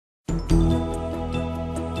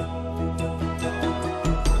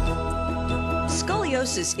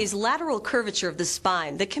Scoliosis is lateral curvature of the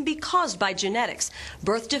spine that can be caused by genetics,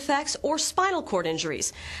 birth defects, or spinal cord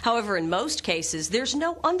injuries. However, in most cases, there's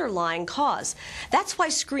no underlying cause. That's why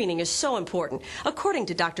screening is so important, according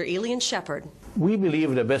to Dr. Elian Shepard. We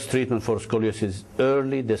believe the best treatment for scoliosis is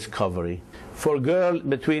early discovery. For girls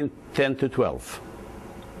between 10 to 12,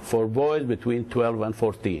 for boys between 12 and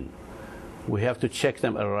 14. We have to check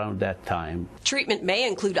them around that time. Treatment may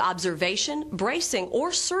include observation, bracing,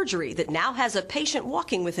 or surgery that now has a patient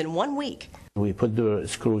walking within 1 week. We put the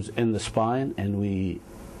screws in the spine and we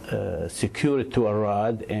secure it to a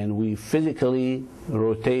rod and we physically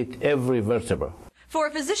rotate every vertebra. For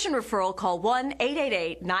a physician referral, call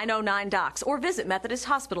 1-888-909-DOCS or visit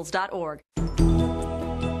MethodistHospitals.org.